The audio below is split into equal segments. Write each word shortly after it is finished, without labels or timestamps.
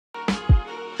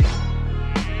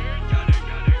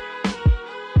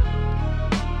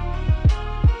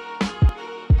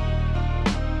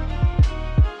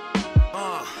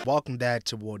welcome that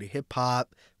toward the hip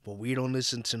hop, but we don't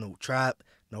listen to no trap,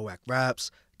 no whack raps,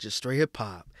 just straight hip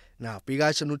hop. Now, if you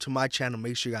guys are new to my channel,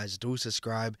 make sure you guys do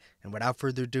subscribe. And without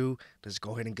further ado, let's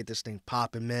go ahead and get this thing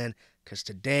popping, man. Because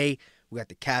today, we got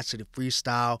the Cassidy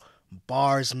Freestyle,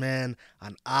 Barz, man,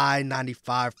 on I-95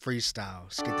 Freestyle.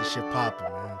 Let's get this shit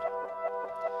popping, man.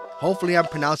 Hopefully, I'm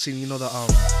pronouncing, you know, the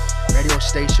radio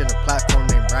station or platform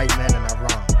name right, man, and not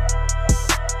wrong.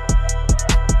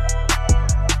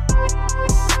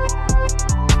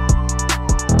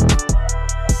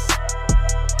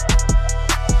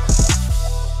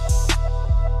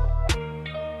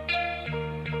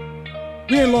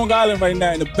 We in Long Island right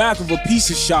now in the back of a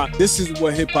pizza shop. This is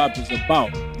what hip hop is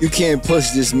about. You can't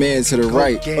push this man to the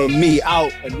right or me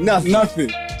out or nothing. Nothing.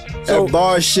 So, that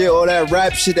bar shit, all that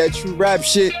rap shit, that true rap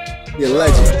shit, you're a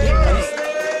legend.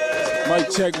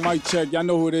 Mic check. Y'all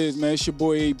know who it is, man. It's your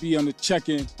boy AB on the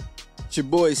check-in. It's your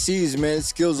boy C's, man.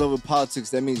 Skills over politics.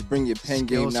 That means bring your pen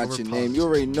game, not your name. You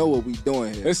already know what we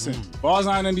doing here. Listen, Barz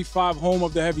I-95, home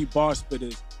of the heavy bar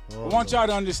spitters. I want y'all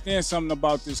to understand something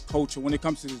about this culture when it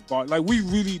comes to this bar. Like, we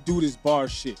really do this bar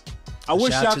shit. I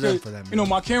wish y'all could, you know,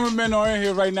 my cameramen are in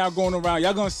here right now going around.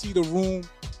 Y'all gonna see the room,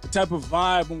 the type of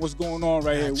vibe and what's going on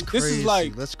right here. This is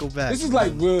like, let's go back. This is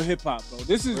like real hip hop, bro.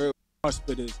 This is real bar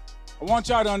spitters. I want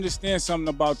y'all to understand something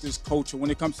about this culture when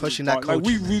it comes to this bar. Like,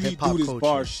 we really do this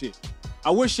bar shit. I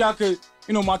wish y'all could,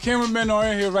 you know, my cameramen are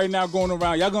in here right now going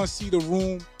around. Y'all gonna see the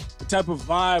room, the type of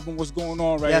vibe and what's going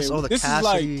on right here.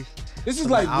 This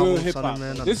is like real hip hop.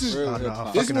 This is real hip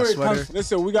hop. This is where it comes from.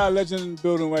 Listen, we got a legend in the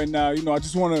building right now. You know, I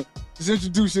just want to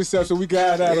introduce yourself so we can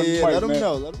have that on the mic, let them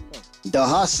know. The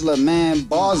hustler, man.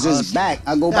 Barz is back.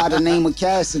 I go by the name of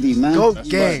Cassidy, man. Go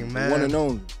gang, man. One and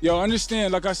only. Yo,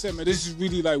 understand, like I said, man, this is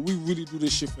really like, we really do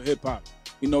this shit for hip hop.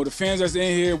 You know, the fans that's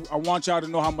in here, I want y'all to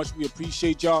know how much we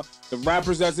appreciate y'all. The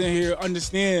rappers that's in here,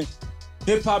 understand,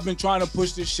 hip hop been trying to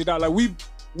push this shit out. Like,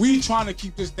 we trying to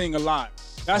keep this thing alive.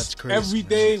 That's crazy, every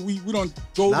day we don't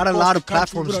go. Not a lot of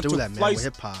platforms do that, man, with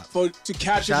hip hop. To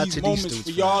capture these moments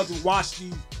for y'all to watch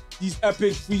these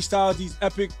epic freestyles, these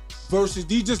epic verses.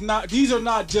 These are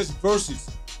not just verses.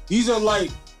 These are like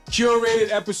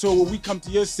curated episodes where we come to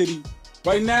your city.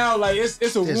 Right now, like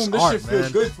it's a room. This shit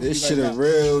feels good for me. This shit a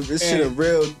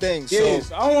real thing. Yes,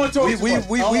 so I don't want to talk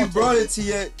we brought it to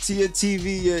your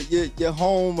TV, your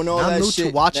home and all that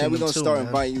shit. Now we gonna start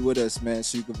inviting you with us, man,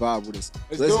 so you can vibe with us.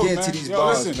 Let's get into these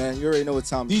bars, man. You already know what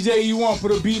time. DJ E1,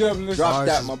 put a beat up and let's drop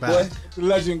that, my boy. The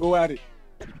legend, go at it.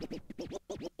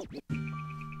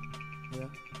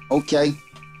 Okay.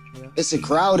 It's a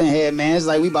crowd in here, man. It's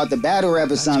like we about to battle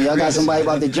rap or something. Y'all got somebody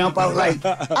about to jump out like,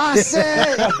 I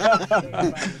said.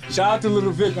 Shout out to Lil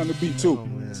Vic on the beat, too. Oh,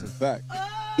 man. That's a fact.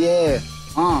 Yeah.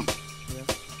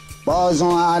 Barz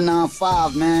on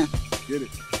I-95, man. Get it.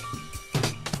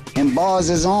 And Barz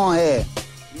is on here.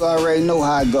 You already know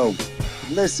how it go.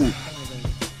 Listen.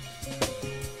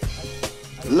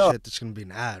 Look. Shit, this is gonna be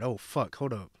an ad. Oh, fuck.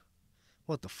 Hold up.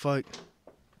 What the fuck?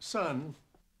 Son.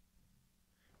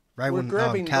 Right when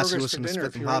Cassidy was gonna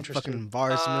spit them hot fucking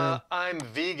bars, man. I'm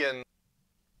vegan.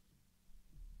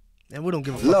 And we don't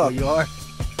give a fuck who you are.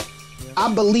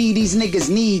 I believe these niggas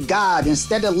need God.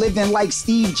 Instead of living like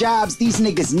Steve Jobs, these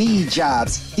niggas need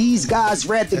jobs. These guys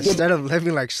rather get... Instead of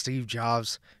living like Steve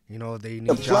Jobs, you know, they need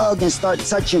the plug and start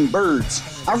touching birds.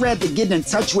 I'd rather get in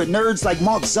touch with nerds like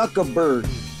Mark Zuckerberg.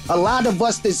 A lot of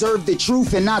us deserve the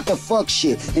truth and not the fuck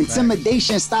shit.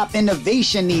 Intimidation stop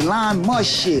innovation, Elon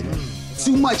Musk shit.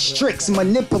 Too much tricks,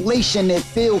 manipulation, and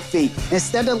filthy.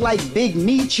 Instead of like Big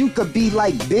Meat, you could be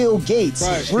like Bill Gates.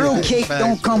 Right. Real cake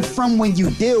don't come from when you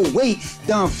deal weight.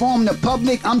 To inform the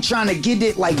public, I'm trying to get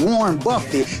it like Warren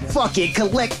Buffett. Fuck it,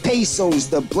 collect pesos,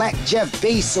 the black Jeff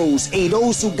Bezos. Hey,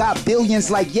 those who got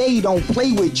billions like Ye don't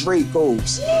play with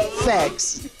Dracos.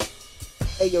 Facts.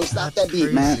 Hey, yo, stop that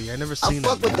beat, man. I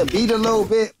fuck with the beat a little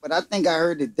bit, but I think I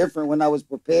heard it different when I was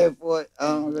prepared for it. I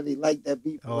don't really like that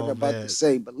beat for what I'm about to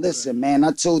say. But listen, man,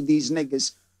 I told these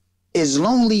niggas, it's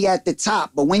lonely at the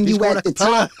top, but when you at the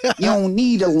top, you don't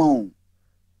need a loan.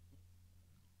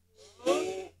 All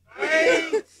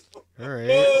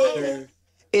right.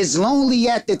 It's lonely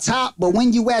at the top, but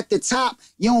when you at the top,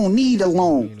 you don't need a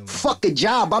loan. Fuck a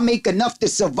job, I make enough to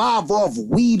survive off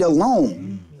weed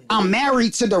alone. I'm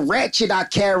married to the ratchet I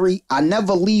carry. I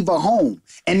never leave her home.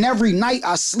 And every night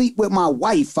I sleep with my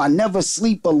wife. I never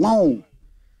sleep alone.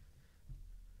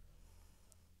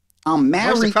 I'm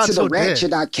married to the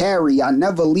ratchet I carry. I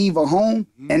never leave her home.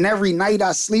 And every night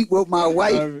I sleep with my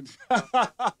wife.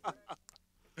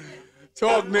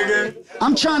 Talk, nigga.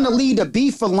 I'm trying to leave the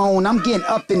beef alone. I'm getting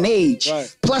up in age.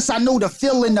 Right. Plus, I know the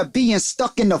feeling of being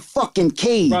stuck in the fucking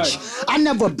cage. Right. I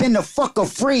never been the fuck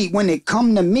afraid when it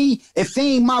come to me. If it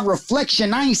ain't my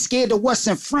reflection, I ain't scared of what's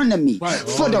in front of me. Right.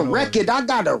 For the record, I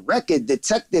got a record.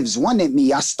 Detectives wanted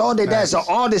me. I started as an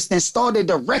artist and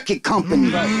started a record company.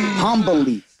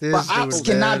 Humbly. But ops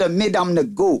cannot admit I'm the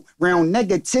GOAT. Round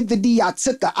negativity, I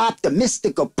took an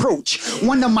optimistic approach.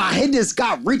 One of my hitters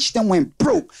got rich then went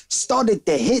broke. Started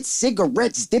to hit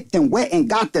cigarettes dipped in wet and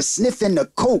got the sniff in the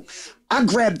coke. I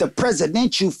grabbed the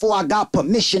presidential before I got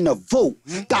permission to vote.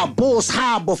 Got balls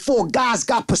high before guys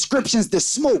got prescriptions to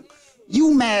smoke.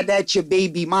 You mad at your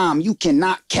baby mom, you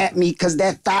cannot cap me, cause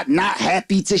that thought not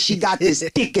happy till she got this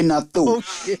dick in her throat.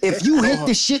 If you hit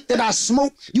the shit that I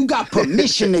smoke, you got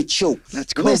permission to choke.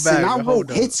 Listen, I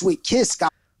wrote hits with Kiss, got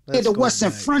to what's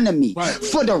in front of me. Right.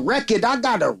 For the record, I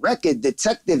got a record.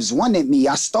 Detectives wanted me.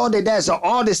 I started as an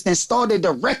artist and started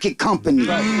a record company.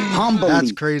 Humbly.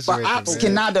 That's crazy. But ops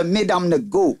cannot admit I'm the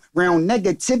GOAT. Round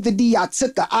negativity, I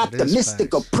took an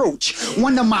optimistic approach.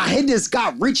 One of my hitters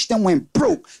got rich then went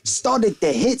broke. Started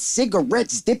to hit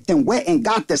cigarettes dipped in wet and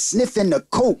got the sniff in the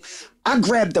coke. I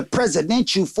grabbed the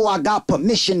presidential before I got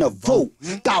permission to vote.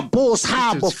 Got balls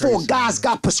high before guys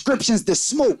got prescriptions to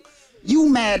smoke. You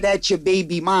mad at your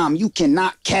baby mom, you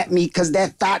cannot cap me, cause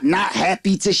that thought not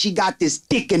happy till she got this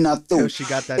dick in her throat.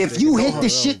 If you hit the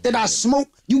shit that I smoke,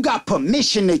 you got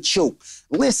permission to choke.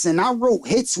 Listen, I wrote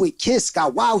hits with Kiss,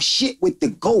 got wild shit with the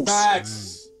Ghost.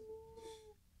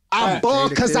 I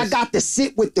ball cause I got to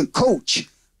sit with the coach.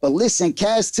 But listen,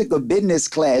 Cass took a business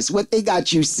class. What they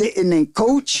got you sitting in,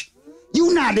 coach?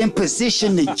 You not in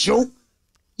position to joke.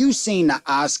 You seen the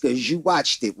Oscars, you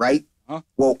watched it, right?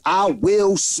 Well, I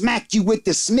will smack you with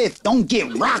the Smith. Don't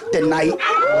get rocked tonight.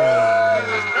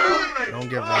 Don't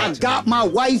get rocked. I got my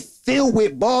wife filled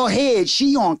with bald head.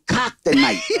 She on cock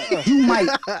tonight. You might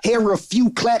hear a few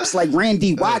claps like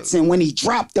Randy Watson when he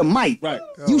dropped the mic. Right.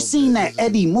 You seen that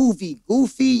Eddie movie,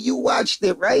 Goofy? You watched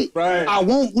it, right? Right. I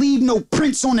won't leave no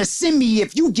prints on a semi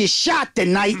if you get shot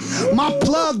tonight. My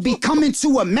plug be coming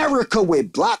to America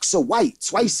with blocks of white.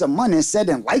 Twice a month and said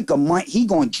in like a month, he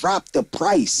gonna drop the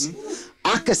price.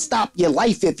 I could stop your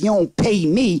life if you don't pay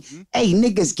me. Hey,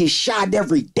 niggas get shot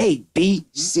every day, B.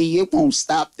 See, it won't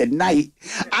stop tonight.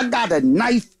 I got a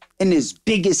knife and it's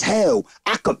big as hell.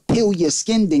 I could peel your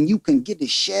skin, then you can get a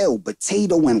shell.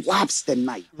 Potato and lobster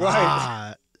night.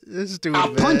 This dude,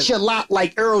 I punch a lot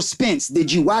like Earl Spence.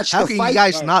 Did you watch the fight? How can you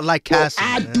guys not like Cassidy?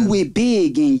 I do it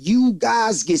big and you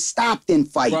guys get stopped in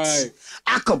fights.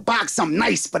 I could box, I'm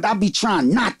nice, but I be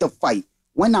trying not to fight.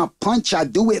 When I punch, I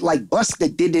do it like Buster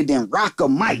did it in Rock a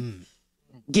Mike.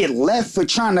 Get left for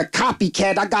trying to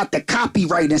copycat, I got the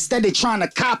copyright. Instead of trying to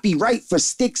copyright for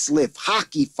sticks lift,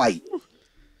 hockey fight.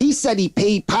 He said he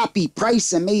paid Poppy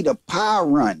price and made a pie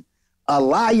run. A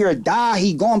liar die,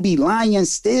 he gonna be lying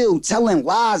still, telling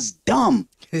lies dumb.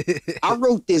 I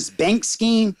wrote this bank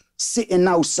scheme, sitting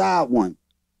outside one.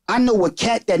 I know a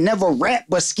cat that never rap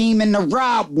but scheming to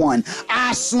rob one.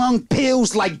 I slung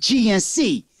pills like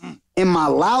GNC. And my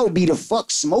loud be the fuck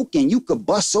smoking. You could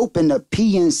bust open the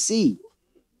PNC.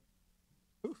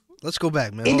 Let's go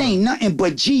back, man. It ain't nothing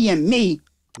but G and me.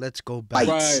 Let's go back.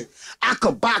 I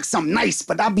could box, I'm nice,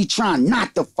 but I be trying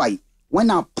not to fight. When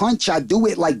I punch, I do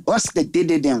it like Buster did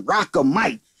it in Rock a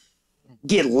Mike.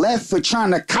 Get left for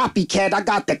trying to copycat, I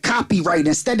got the copyright.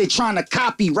 Instead of trying to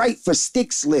copyright for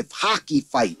sticks lift, hockey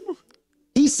fight.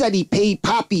 He said he paid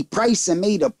Poppy price and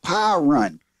made a pie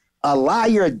run. A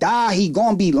liar die, he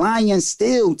gonna be lying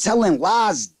still, telling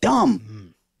lies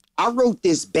dumb. I wrote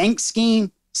this bank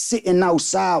scheme, sitting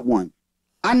outside one.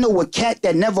 I know a cat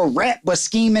that never rap but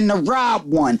scheming to rob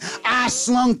one. I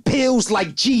slung pills like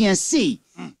GNC.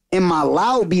 And my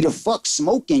loud be the fuck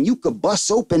smoking. You could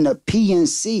bust open the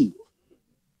PNC.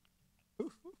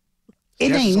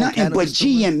 It ain't nothing but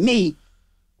G and me.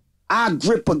 I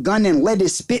grip a gun and let it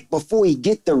spit before he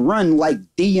get to run like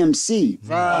DMC.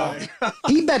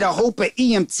 He better hope an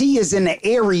EMT is in the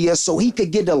area so he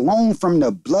could get a loan from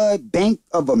the Blood Bank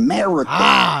of America.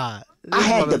 I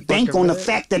had to bank on the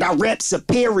fact that I rap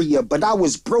superior, but I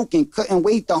was broke and couldn't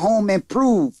wait to home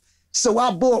improve. So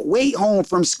I bought weight home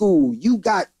from school. You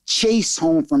got Chase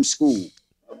home from school.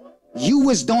 You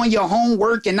was doing your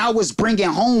homework and I was bringing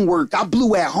homework. I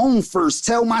blew at home first.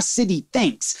 Tell my city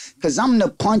thanks. Cause I'm the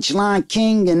punchline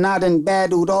king and I done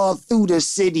battled all through the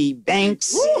city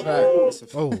banks.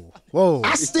 Whoa.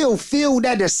 I still feel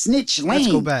that a snitch lane.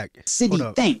 Let's go back. City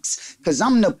thanks. Cause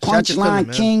I'm the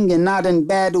punchline king and I done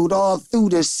battled all through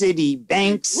the city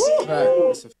banks.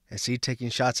 Is he taking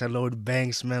shots at Lord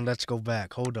Banks, man? Let's go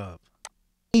back. Hold up.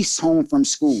 He's home from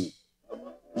school.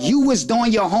 You was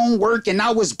doing your homework and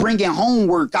I was bringing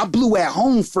homework. I blew at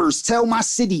home first. Tell my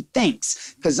city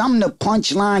thanks. Cause I'm the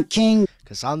punchline king.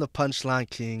 Cause I'm the punchline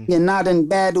king. And I done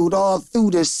battled all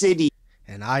through the city.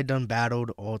 And I done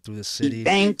battled all through the city.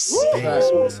 Thanks.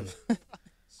 Thanks, man.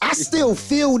 I still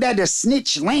feel that a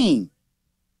snitch lame.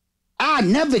 I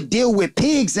never deal with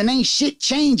pigs and ain't shit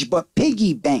changed but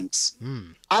piggy banks.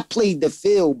 I played the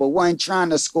field but wasn't trying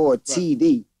to score a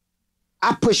TD.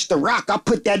 I pushed the rock, I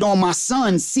put that on my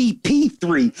son,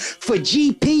 CP3. For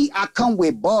GP, I come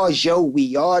with bars, yo.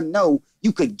 We all know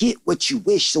you could get what you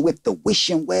wish, so if the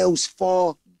wishing wells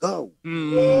fall, go.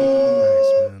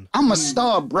 Nice, man. I'm a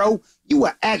star, bro. You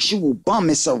an actual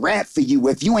bum. It's a rap for you.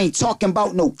 If you ain't talking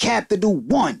about no Capital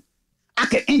One, I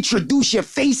could introduce your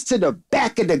face to the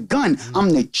back of the gun. I'm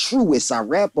the truest. I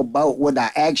rap about what I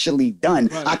actually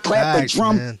done. I clap a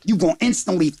drum, man. You gon'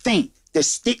 instantly faint. The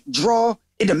stick draw,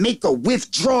 it'll make a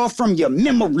withdrawal from your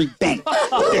memory bank.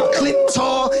 The clip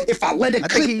tall, if I let it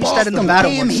clip off them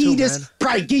damn heaters,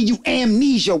 probably give you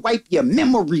amnesia, wipe your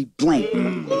memory blank.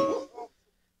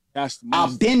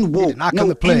 I've been woke,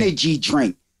 no energy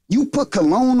drink. You put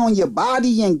cologne on your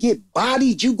body and get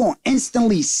bodied, you gon'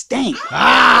 instantly stink.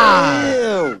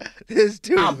 This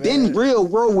dude, I've been real,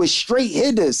 roll with straight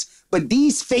hitters, but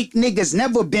these fake niggas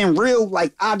never been real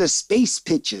like outer space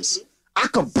pictures. I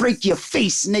could break your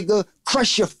face, nigga,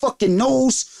 crush your fucking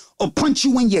nose, or punch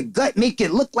you in your gut, make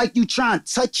it look like you trying to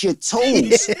touch your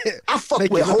toes. I fuck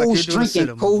with hoes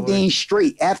drinking codeine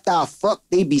straight. After I fuck,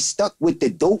 they be stuck with the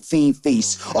dope fiend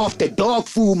face. Off the dog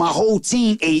food my whole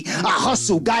team ate. I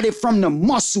hustle, got it from the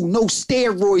muscle, no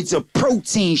steroids or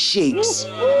protein shakes.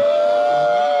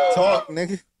 Talk,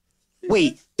 nigga.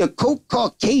 Wait, the coke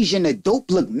Caucasian, the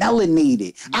dope look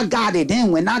melanated. I got it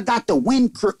in when I got the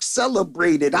wind crook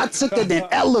celebrated. I took it and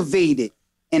elevated,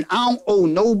 and I don't owe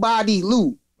nobody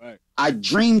loot. Right. I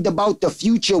dreamed about the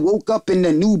future, woke up in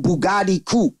the new Bugatti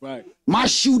coupe. Right. My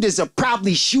shooters are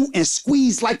probably shoot and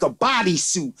squeeze like a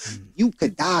bodysuit. You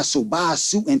could die, so buy a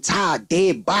suit and tie a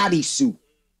dead bodysuit.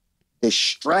 The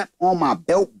strap on my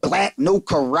belt black, no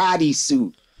karate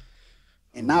suit.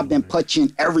 And I've been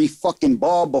punching every fucking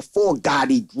ball before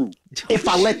Gotti grew. If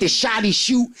I let the shotty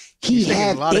shoot, he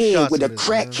half dead with a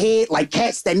crack head like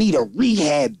cats that need a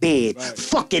rehab bed. Right.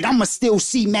 Fuck it, I'ma still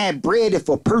see mad bread if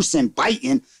a person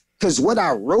biting. Cause what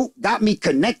I wrote got me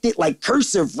connected like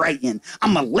cursive writing.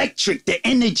 I'm electric, the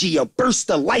energy, a burst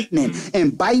of lightning.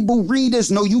 And Bible readers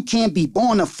know you can't be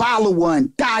born a follower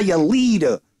and die a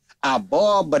leader. I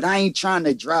ball, but I ain't trying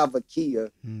to drive a Kia.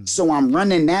 So I'm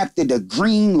running after the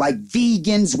green like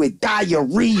vegans with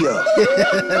diarrhea.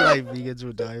 Like vegans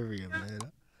with diarrhea, man.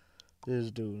 This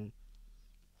dude.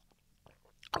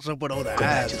 What's up with all the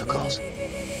ass?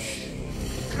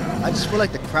 I just feel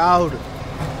like the crowd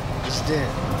is dead.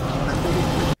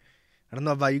 I don't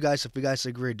know about you guys, if you guys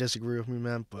agree or disagree with me,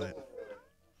 man, but...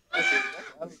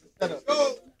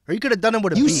 Or you could have done it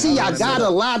with a beat. You see, I got a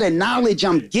lot of knowledge,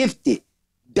 I'm gifted.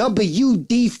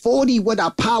 WD-40 what I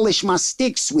polish my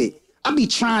sticks with. I be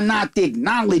trying not to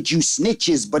acknowledge you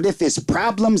snitches, but if it's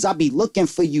problems, I be looking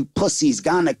for you pussies,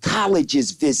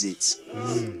 gynecologist visits.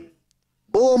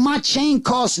 Boy, my chain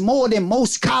costs more than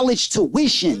most college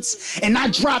tuitions. And I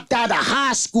dropped out of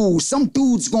high school. Some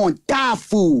dudes gonna die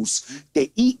fools. To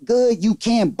eat good, you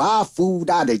can't buy food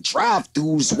out of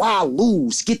drive-thrus. Why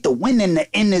lose? Get the win in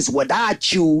the end is what I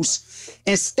choose.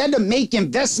 Instead of make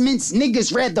investments,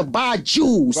 niggas rather buy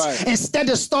jewels. Right. Instead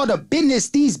of start a business,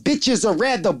 these bitches are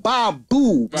rather buy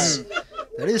boobs. Right.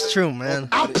 That is true, man.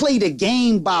 I play the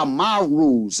game by my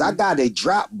rules. I got a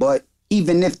drop, but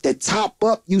even if the top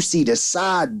up, you see the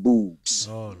side boobs.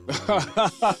 Oh,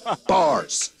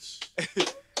 Barz.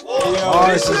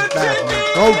 Barz is back,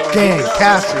 man. Go gang,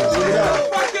 Cassidy.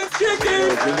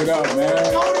 Give it up,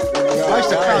 man. Watch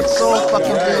the crowd so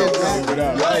fucking big,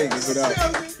 man. Give it up.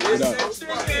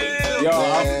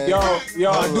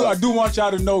 Yo, I do want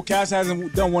y'all to know Cass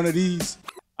hasn't done one of these.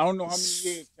 I don't know how many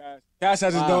years, Cass. Cass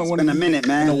hasn't done one in a minute,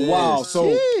 man. In a while, so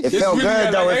it felt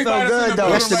good though. It felt good though.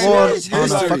 Yes, to go on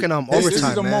fucking overtime, This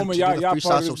is the man. moment, y'all part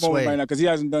of this moment right now, because he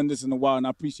hasn't done this in a while, and I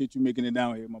appreciate you making it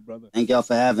down here, my brother. Thank y'all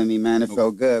for having me, man. It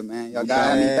felt good, man. Y'all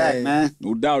got me back, man.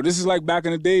 No doubt. This is like back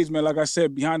in the days, man. Like I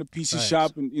said, behind the PC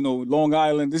shop and Long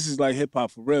Island. This is like hip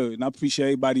hop for real, and I appreciate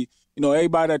everybody.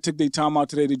 Everybody that took their time out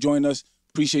today to join us.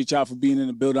 Appreciate y'all for being in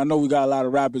the building. I know we got a lot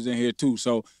of rappers in here too,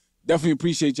 so definitely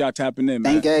appreciate y'all tapping in,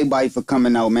 man. Thank everybody for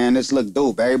coming out, man. This look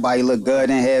dope. Everybody look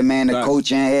good in here, man. The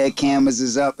coach in here, cameras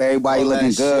is up. Everybody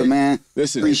looking good, man.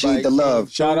 Listen, appreciate the love.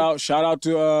 Shout out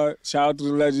to the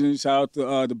legend. Shout out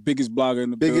to the biggest blogger in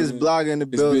the building. Biggest blogger in the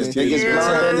building. Biggest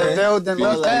blogger in the building.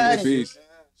 Look at it.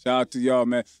 Shout out to y'all,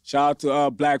 man. Shout out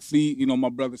to Black Fleet, you know, my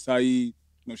brother Saeed.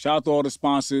 You know, shout out to all the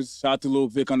sponsors. Shout out to Lil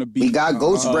Vic on the beat. We got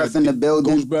Ghost Breath in the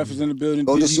building. Ghost Breath is in the building.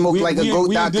 Go to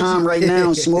smokelikeagoat.com right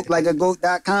now.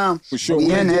 Smokelikeagoat.com. For sure.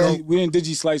 We in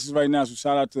Digi Slices right now, so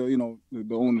shout out to, you know,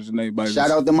 the owners and everybody. Shout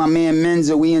out to my man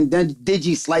Menza. We in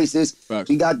Digi Slices. Facts.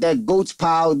 We got that Goat's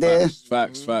Pile there.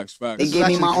 Facts. They gave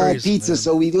me my own pizza,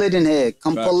 so we lit in here.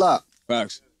 Come pull up.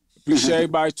 Facts. Appreciate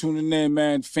everybody tuning in,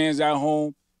 man. Fans at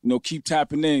home, you know, keep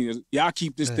tapping in. Y'all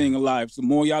keep this thing alive. The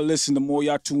more y'all listen, the more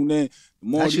y'all tune in, the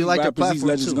more these rappers, these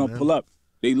legends gonna pull up.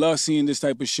 They love seeing this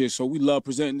type of shit, so we love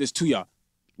presenting this to y'all.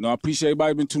 You know, I appreciate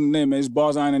everybody been tuning in, man. It's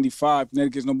Barz I-95,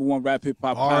 Connecticut's #1 rap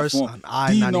hip-hop platform. The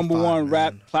 #1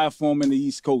 rap platform in the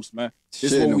East Coast, man.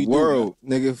 This shit what we in the world, do,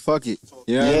 nigga, fuck it.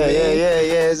 Yeah.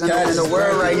 It's in the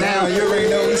world right now. You already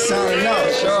know we sounding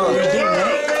out. Sure.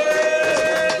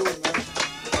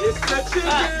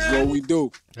 That's what we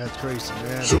do. That's crazy,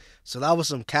 man. So that was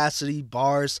some Cassidy,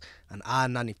 Barz, and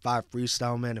I-95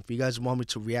 freestyle, man. If you guys want me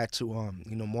to react to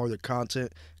you know, more of the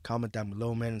content, comment down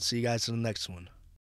below, man, and see you guys in the next one.